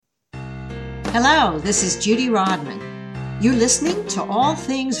Hello, this is Judy Rodman. You're listening to All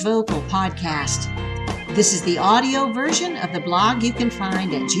Things Vocal podcast. This is the audio version of the blog you can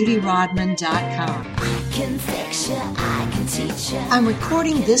find at judyrodman.com. I can fix you, I can teach you. I'm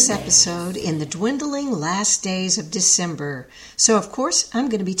recording this episode in the dwindling last days of December. So, of course, I'm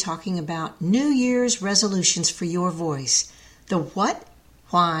going to be talking about New Year's resolutions for your voice. The what,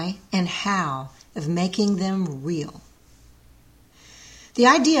 why, and how of making them real. The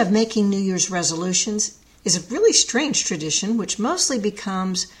idea of making New Year's resolutions is a really strange tradition which mostly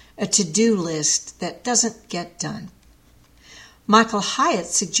becomes a to-do list that doesn't get done. Michael Hyatt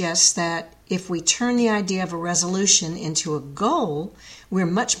suggests that if we turn the idea of a resolution into a goal, we're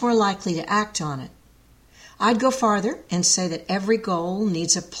much more likely to act on it. I'd go farther and say that every goal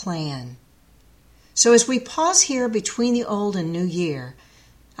needs a plan. So as we pause here between the old and new year,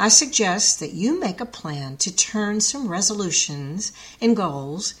 I suggest that you make a plan to turn some resolutions and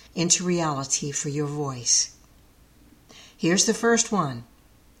goals into reality for your voice. Here's the first one.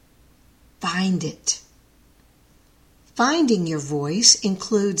 Find it. Finding your voice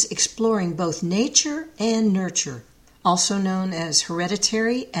includes exploring both nature and nurture, also known as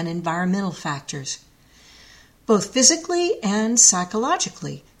hereditary and environmental factors. Both physically and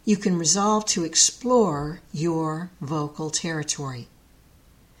psychologically, you can resolve to explore your vocal territory.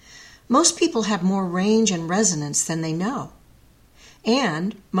 Most people have more range and resonance than they know.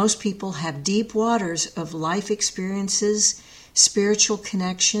 And most people have deep waters of life experiences, spiritual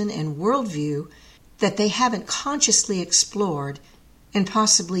connection, and worldview that they haven't consciously explored and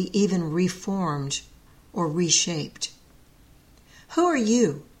possibly even reformed or reshaped. Who are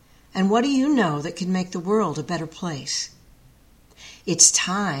you, and what do you know that could make the world a better place? It's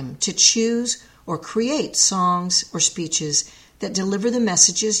time to choose or create songs or speeches that deliver the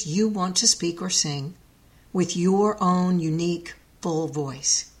messages you want to speak or sing with your own unique, full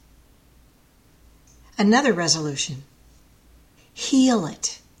voice. Another resolution. Heal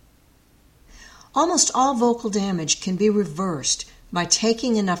it. Almost all vocal damage can be reversed by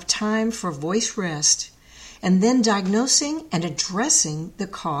taking enough time for voice rest and then diagnosing and addressing the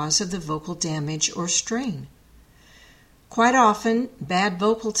cause of the vocal damage or strain. Quite often, bad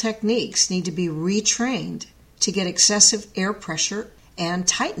vocal techniques need to be retrained to get excessive air pressure and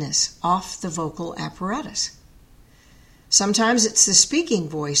tightness off the vocal apparatus. Sometimes it's the speaking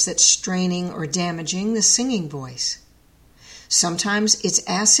voice that's straining or damaging the singing voice. Sometimes it's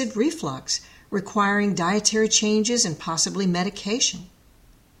acid reflux requiring dietary changes and possibly medication.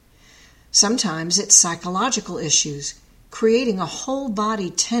 Sometimes it's psychological issues creating a whole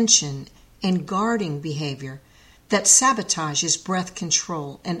body tension and guarding behavior that sabotages breath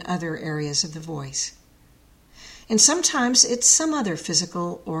control and other areas of the voice. And sometimes it's some other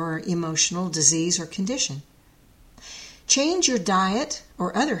physical or emotional disease or condition. Change your diet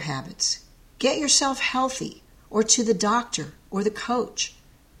or other habits. Get yourself healthy or to the doctor or the coach.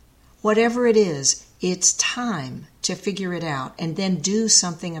 Whatever it is, it's time to figure it out and then do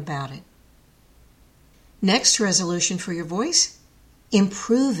something about it. Next resolution for your voice,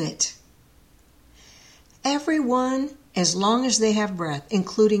 improve it. Everyone, as long as they have breath,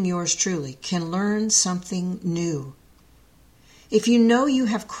 including yours truly, can learn something new. If you know you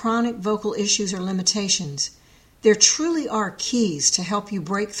have chronic vocal issues or limitations, there truly are keys to help you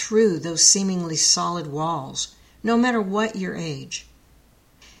break through those seemingly solid walls, no matter what your age.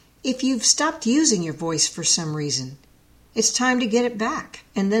 If you've stopped using your voice for some reason, it's time to get it back,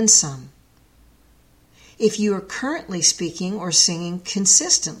 and then some. If you are currently speaking or singing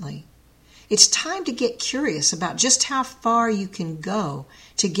consistently, it's time to get curious about just how far you can go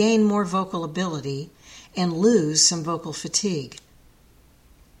to gain more vocal ability and lose some vocal fatigue.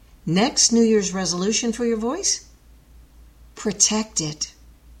 Next New Year's resolution for your voice? Protect it.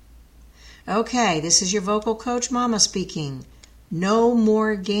 Okay, this is your vocal coach Mama speaking. No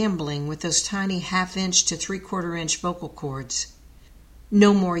more gambling with those tiny half-inch to three-quarter-inch vocal cords.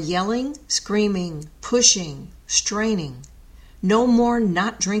 No more yelling, screaming, pushing, straining. No more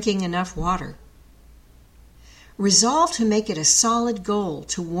not drinking enough water. Resolve to make it a solid goal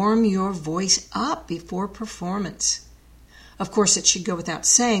to warm your voice up before performance. Of course, it should go without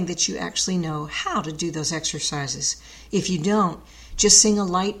saying that you actually know how to do those exercises. If you don't, just sing a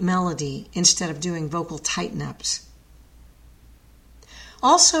light melody instead of doing vocal tighten-ups.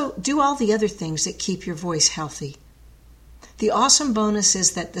 Also, do all the other things that keep your voice healthy. The awesome bonus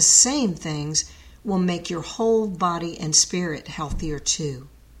is that the same things will make your whole body and spirit healthier too.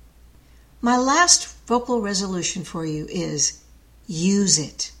 My last vocal resolution for you is use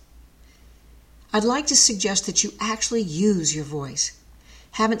it. I'd like to suggest that you actually use your voice.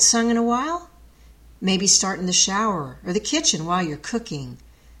 Haven't sung in a while? Maybe start in the shower or the kitchen while you're cooking.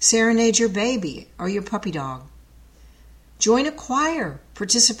 Serenade your baby or your puppy dog. Join a choir.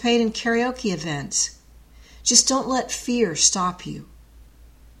 Participate in karaoke events. Just don't let fear stop you.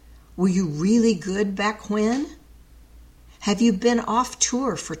 Were you really good back when? Have you been off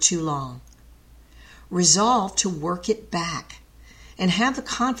tour for too long? Resolve to work it back and have the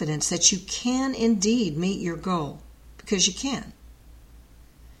confidence that you can indeed meet your goal, because you can.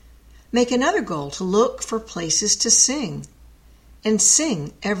 Make another goal to look for places to sing and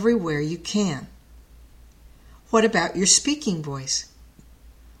sing everywhere you can. What about your speaking voice?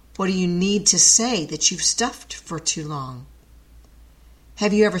 What do you need to say that you've stuffed for too long?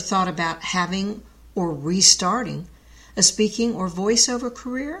 Have you ever thought about having or restarting a speaking or voiceover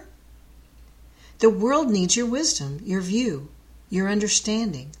career? The world needs your wisdom, your view, your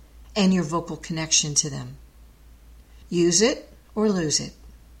understanding, and your vocal connection to them. Use it or lose it.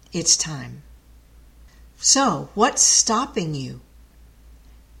 It's time. So, what's stopping you?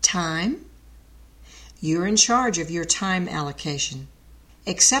 Time? You're in charge of your time allocation.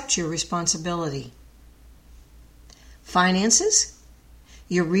 Accept your responsibility. Finances?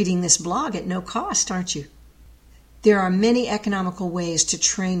 You're reading this blog at no cost, aren't you? There are many economical ways to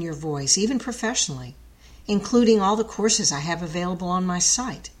train your voice, even professionally, including all the courses I have available on my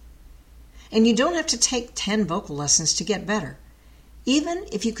site. And you don't have to take 10 vocal lessons to get better. Even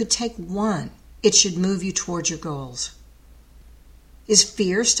if you could take one, it should move you towards your goals. Is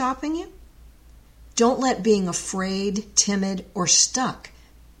fear stopping you? Don't let being afraid, timid, or stuck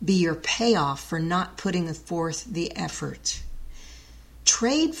be your payoff for not putting forth the effort.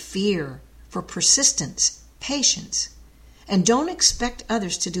 Trade fear for persistence, patience, and don't expect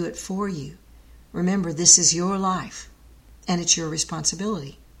others to do it for you. Remember, this is your life, and it's your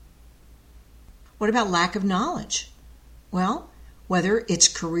responsibility. What about lack of knowledge? Well, whether it's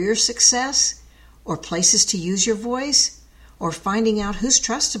career success, or places to use your voice, or finding out who's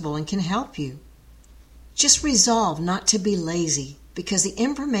trustable and can help you, just resolve not to be lazy, because the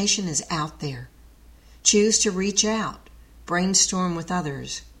information is out there. Choose to reach out, brainstorm with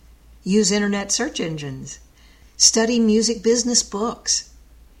others, use internet search engines, study music business books,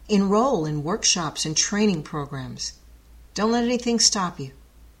 enroll in workshops and training programs. Don't let anything stop you.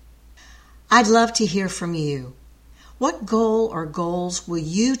 I'd love to hear from you. What goal or goals will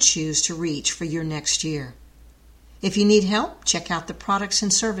you choose to reach for your next year? If you need help, check out the products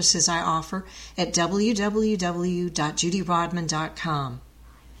and services I offer at www.judyrodman.com.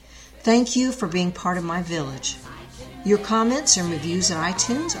 Thank you for being part of my village. Your comments and reviews at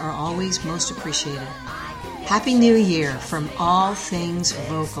iTunes are always most appreciated. Happy New Year from All Things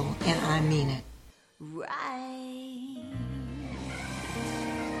Vocal, and I mean it. Right.